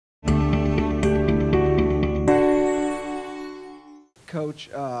Coach,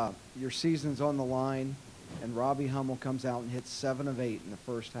 your season's on the line, and Robbie Hummel comes out and hits 7 of 8 in the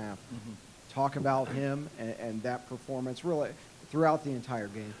first half. Talk about him and that performance really throughout the entire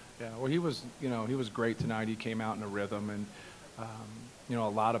game. Yeah, well, he was great tonight. He came out in a rhythm, and a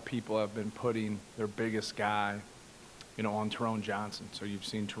lot of people have been putting their biggest guy, on Tyrone Johnson. So you've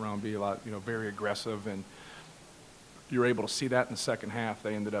seen Tyrone be a lot, very aggressive, and you're able to see that in the second half.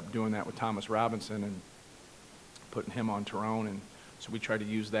 They ended up doing that with Thomas Robinson and putting him on Tyrone, and so we tried to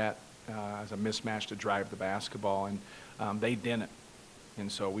use that as a mismatch to drive the basketball, and they didn't.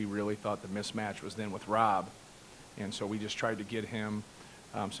 And so we really thought the mismatch was then with Rob, and so we just tried to get him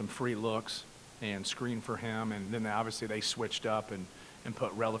some free looks and screen for him, and then obviously they switched up and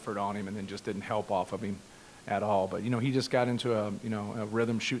put Relaford on him, and then just didn't help off of him at all. But he just got into a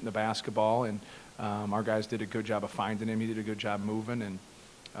rhythm shooting the basketball, and our guys did a good job of finding him. He did a good job moving, and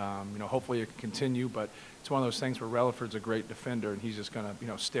hopefully it can continue. But it's one of those things where Relaford's a great defender, and he's just going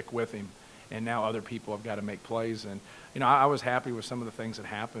to stick with him. And now other people have got to make plays. And I was happy with some of the things that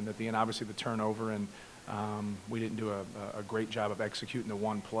happened at the end. Obviously the turnover, and we didn't do a great job of executing the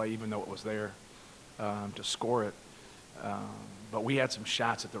one play, even though it was there to score it. But we had some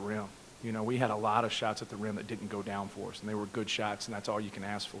shots at the rim. We had a lot of shots at the rim that didn't go down for us, and they were good shots, and that's all you can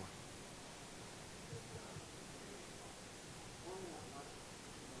ask for.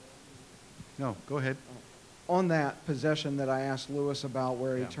 No, go ahead. On that possession that I asked Lewis about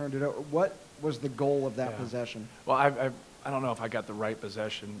where he turned it over, what was the goal of that possession? Well, I don't know if I got the right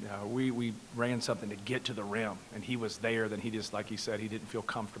possession. We ran something to get to the rim, and he was there. Then he just, like he said, he didn't feel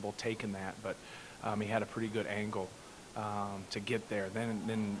comfortable taking that, but he had a pretty good angle to get there.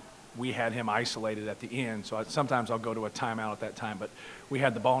 Then we had him isolated at the end, so sometimes I'll go to a timeout at that time, but we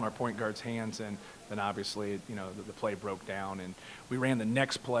had the ball in our point guard's hands, and then obviously, the play broke down, and we ran the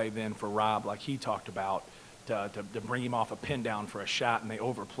next play then for Rob, like he talked about, to bring him off a pin down for a shot, and they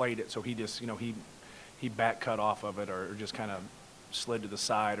overplayed it, so he just, he back cut off of it, or just kind of slid to the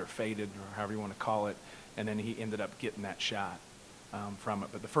side or faded, or however you want to call it, and then he ended up getting that shot from it.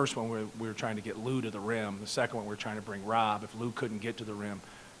 But the first one we were trying to get Lou to the rim. The second one we were trying to bring Rob. If Lou couldn't get to the rim,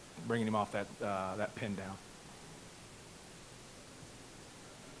 bringing him off that pin down.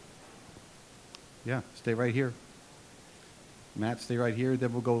 Yeah, stay right here. Matt, stay right here,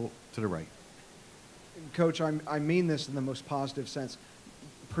 then we'll go to the right. Coach, I mean this in the most positive sense.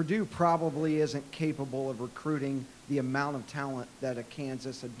 Purdue probably isn't capable of recruiting the amount of talent that a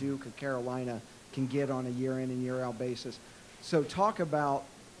Kansas, a Duke, a Carolina can get on a year-in and year-out basis. So talk about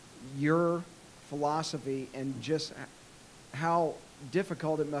your philosophy and just how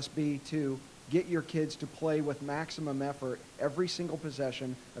difficult it must be to get your kids to play with maximum effort every single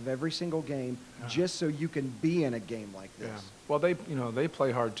possession of every single game, just so you can be in a game like this. Yeah. Well, they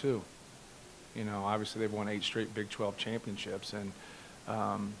play hard too. Obviously they've won 8 straight Big 12 championships, and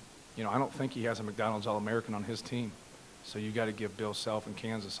I don't think he has a McDonald's All-American on his team. So you got to give Bill Self and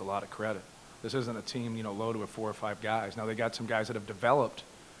Kansas a lot of credit. This isn't a team, loaded with 4 or 5 guys. Now they got some guys that have developed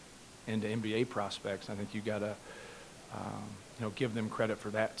into NBA prospects. I think you got to give them credit for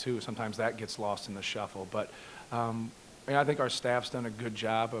that too. Sometimes that gets lost in the shuffle. But I think our staff's done a good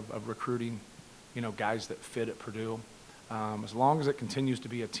job of recruiting, guys that fit at Purdue. As long as it continues to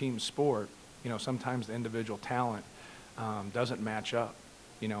be a team sport, sometimes the individual talent doesn't match up.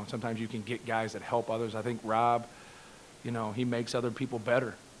 Sometimes you can get guys that help others. I think Rob, he makes other people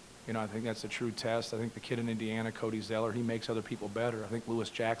better. I think that's a true test. I think the kid in Indiana, Cody Zeller, he makes other people better. I think Lewis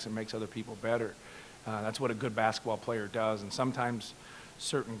Jackson makes other people better. That's what a good basketball player does. And sometimes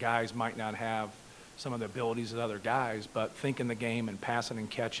certain guys might not have some of the abilities of other guys, but thinking the game and passing and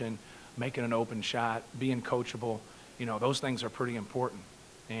catching, making an open shot, being coachable, those things are pretty important.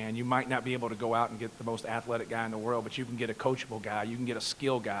 And you might not be able to go out and get the most athletic guy in the world, but you can get a coachable guy, you can get a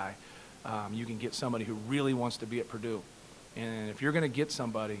skill guy, you can get somebody who really wants to be at Purdue. And if you're going to get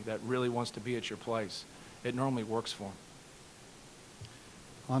somebody that really wants to be at your place, it normally works for them.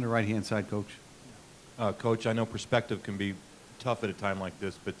 On the right-hand side, Coach. Coach, I know perspective can be tough at a time like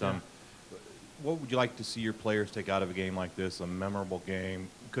this, but what would you like to see your players take out of a game like this, a memorable game?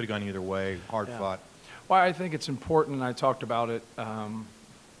 Could have gone either way, hard fought. Well, I think it's important, and I talked about it.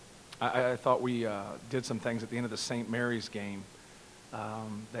 I thought we did some things at the end of the St. Mary's game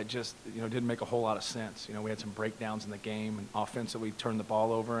that just didn't make a whole lot of sense. We had some breakdowns in the game, and offensively turned the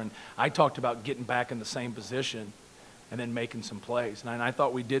ball over. And I talked about getting back in the same position and then making some plays. And I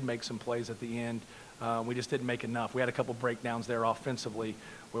thought we did make some plays at the end. We just didn't make enough. We had a couple breakdowns there offensively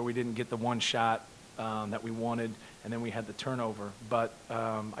where we didn't get the one shot that we wanted, and then we had the turnover. But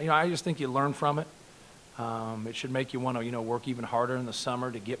I just think you learn from it. It should make you want to work even harder in the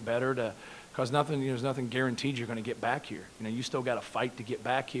summer to get better, because there's nothing guaranteed you're going to get back here. You still got to fight to get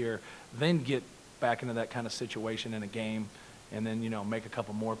back here, then get back into that kind of situation in a game, and then make a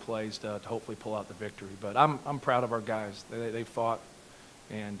couple more plays to hopefully pull out the victory. But I'm proud of our guys. They fought,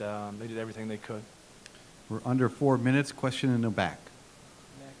 and they did everything they could. We're under 4 minutes. Question in the back.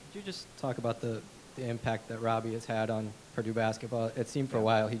 Matt, could you just talk about the impact that Robbie has had on Purdue basketball? It seemed for a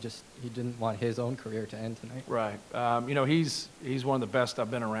while he didn't want his own career to end tonight. Right. He's one of the best I've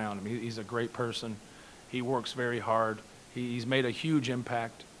been around. I mean, he's a great person. He works very hard. He's made a huge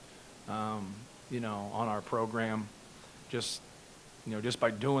impact, on our program. Just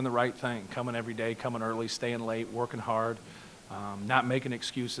by doing the right thing, coming every day, coming early, staying late, working hard, not making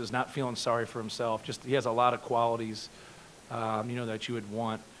excuses, not feeling sorry for himself. Just he has a lot of qualities, that you would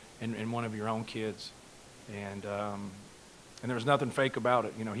want in one of your own kids, and there was nothing fake about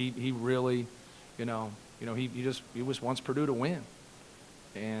it. He really, he just wants Purdue to win.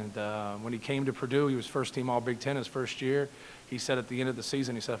 And when he came to Purdue, he was first team All Big Ten his first year. He said at the end of the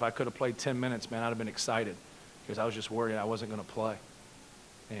season, he said, if I could have played 10 minutes, man, I'd have been excited, because I was just worried I wasn't going to play.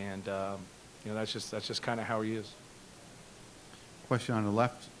 And that's just kind of how he is. Question on the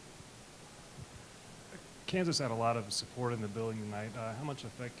left. Kansas had a lot of support in the building tonight. How much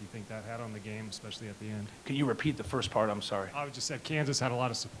effect do you think that had on the game, especially at the end? Can you repeat the first part? I'm sorry. I just said Kansas had a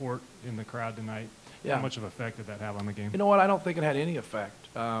lot of support in the crowd tonight. Yeah. How much of effect did that have on the game? You know what? I don't think it had any effect.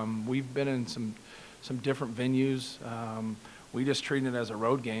 We've been in some different venues. We just treat it as a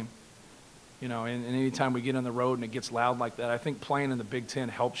road game. And anytime we get on the road and it gets loud like that, I think playing in the Big Ten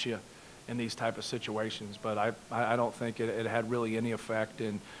helps you in these type of situations. But I don't think it had really any effect.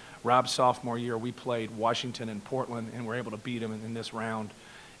 And Rob's sophomore year, we played Washington and Portland, and we're able to beat them in this round.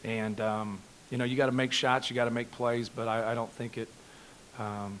 And, you got to make shots, you got to make plays, but I don't think it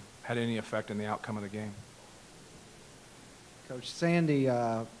had any effect in the outcome of the game. Coach, Sandy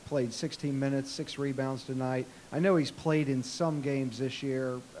played 16 minutes, 6 rebounds tonight. I know he's played in some games this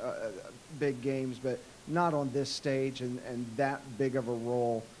year, big games, but not on this stage and that big of a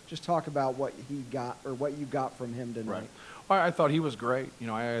role. Just talk about what he got or what you got from him tonight. Right. Well, I thought he was great.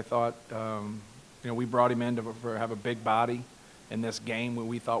 I thought, we brought him in to have a big body in this game where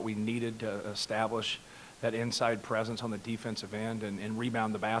we thought we needed to establish that inside presence on the defensive end and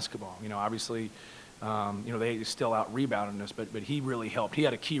rebound the basketball. Obviously, they still out-rebounded us, but he really helped. He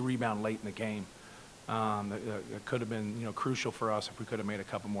had a key rebound late in the game. That could have been, crucial for us if we could have made a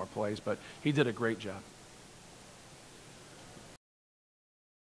couple more plays, but he did a great job.